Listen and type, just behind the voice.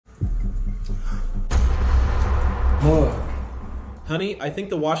Honey, I think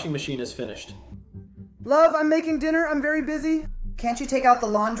the washing machine is finished. Love, I'm making dinner. I'm very busy. Can't you take out the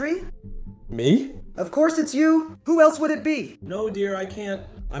laundry? Me? Of course it's you. Who else would it be? No, dear, I can't.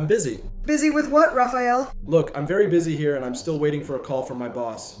 I'm busy. Busy with what, Raphael? Look, I'm very busy here and I'm still waiting for a call from my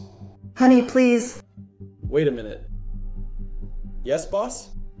boss. Honey, please. Wait a minute. Yes,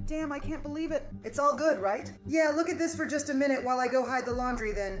 boss? Damn, I can't believe it. It's all good, right? Yeah, look at this for just a minute while I go hide the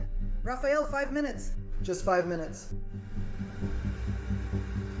laundry then. Raphael, 5 minutes. Just 5 minutes.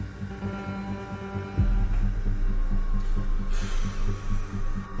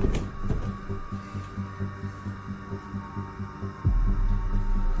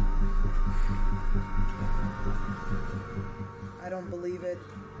 I don't believe it.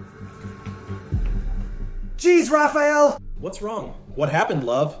 Jeez, Raphael! What's wrong? What happened,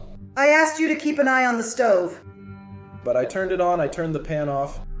 love? I asked you to keep an eye on the stove. But I turned it on, I turned the pan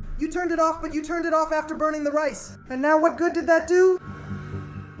off. You turned it off, but you turned it off after burning the rice. And now what good did that do?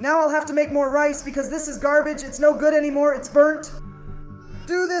 Now I'll have to make more rice because this is garbage. It's no good anymore. It's burnt.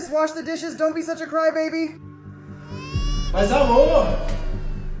 Do this. Wash the dishes. Don't be such a crybaby.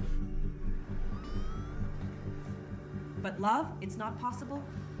 But love, it's not possible.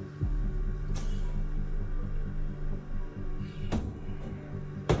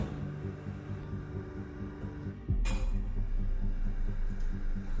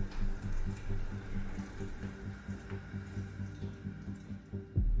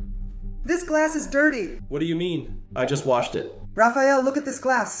 This glass is dirty. What do you mean? I just washed it. Raphael, look at this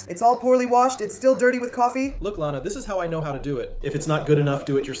glass. It's all poorly washed. It's still dirty with coffee. Look, Lana, this is how I know how to do it. If it's not good enough,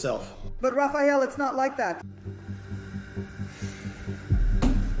 do it yourself. But Raphael, it's not like that.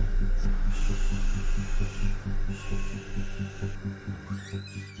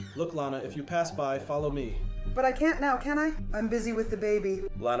 Look, Lana, if you pass by, follow me. But I can't now, can I? I'm busy with the baby.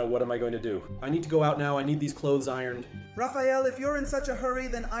 Lana, what am I going to do? I need to go out now. I need these clothes ironed. Raphael, if you're in such a hurry,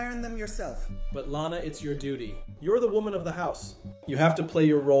 then iron them yourself. But Lana, it's your duty. You're the woman of the house. You have to play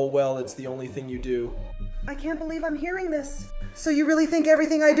your role well. It's the only thing you do. I can't believe I'm hearing this. So you really think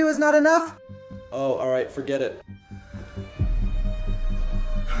everything I do is not enough? Oh, all right, forget it.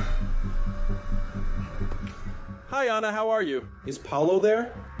 Hi, Anna, how are you? Is Paulo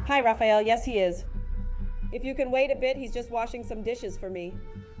there? Hi, Raphael. Yes, he is. If you can wait a bit, he's just washing some dishes for me.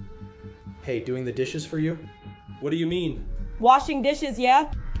 Hey, doing the dishes for you? What do you mean? Washing dishes,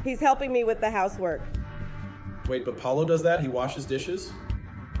 yeah? He's helping me with the housework. Wait, but Paulo does that? He washes dishes?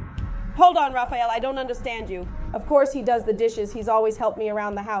 Hold on, Raphael. I don't understand you. Of course he does the dishes. He's always helped me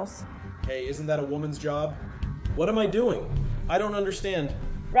around the house. Hey, isn't that a woman's job? What am I doing? I don't understand.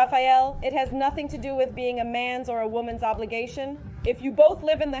 Raphael, it has nothing to do with being a man's or a woman's obligation. If you both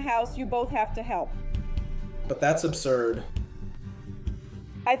live in the house, you both have to help. But that's absurd.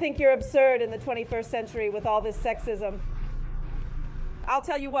 I think you're absurd in the 21st century with all this sexism. I'll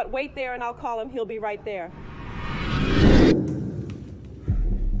tell you what, wait there and I'll call him. He'll be right there.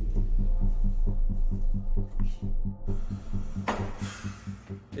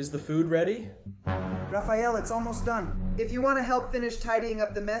 Is the food ready? Raphael, it's almost done. If you want to help finish tidying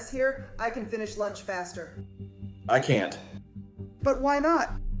up the mess here, I can finish lunch faster. I can't. But why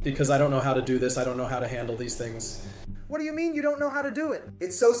not? Because I don't know how to do this. I don't know how to handle these things. What do you mean you don't know how to do it?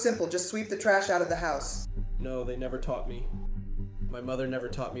 It's so simple. Just sweep the trash out of the house. No, they never taught me. My mother never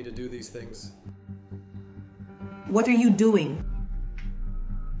taught me to do these things. What are you doing?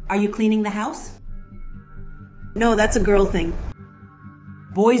 Are you cleaning the house? No, that's a girl thing.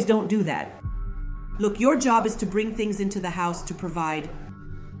 Boys don't do that. Look, your job is to bring things into the house to provide.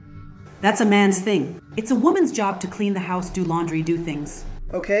 That's a man's thing. It's a woman's job to clean the house, do laundry, do things.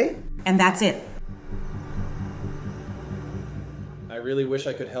 Okay? And that's it. I really wish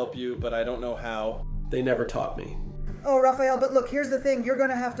I could help you, but I don't know how. They never taught me. Oh, Raphael, but look, here's the thing. You're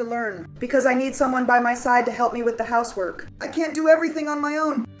gonna have to learn. Because I need someone by my side to help me with the housework. I can't do everything on my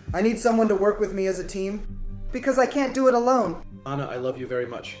own. I need someone to work with me as a team. Because I can't do it alone. Anna, I love you very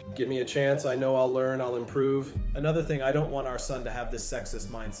much. Give me a chance. I know I'll learn. I'll improve. Another thing, I don't want our son to have this sexist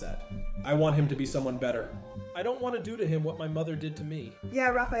mindset. I want him to be someone better. I don't want to do to him what my mother did to me. Yeah,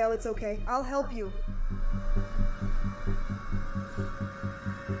 Raphael, it's okay. I'll help you.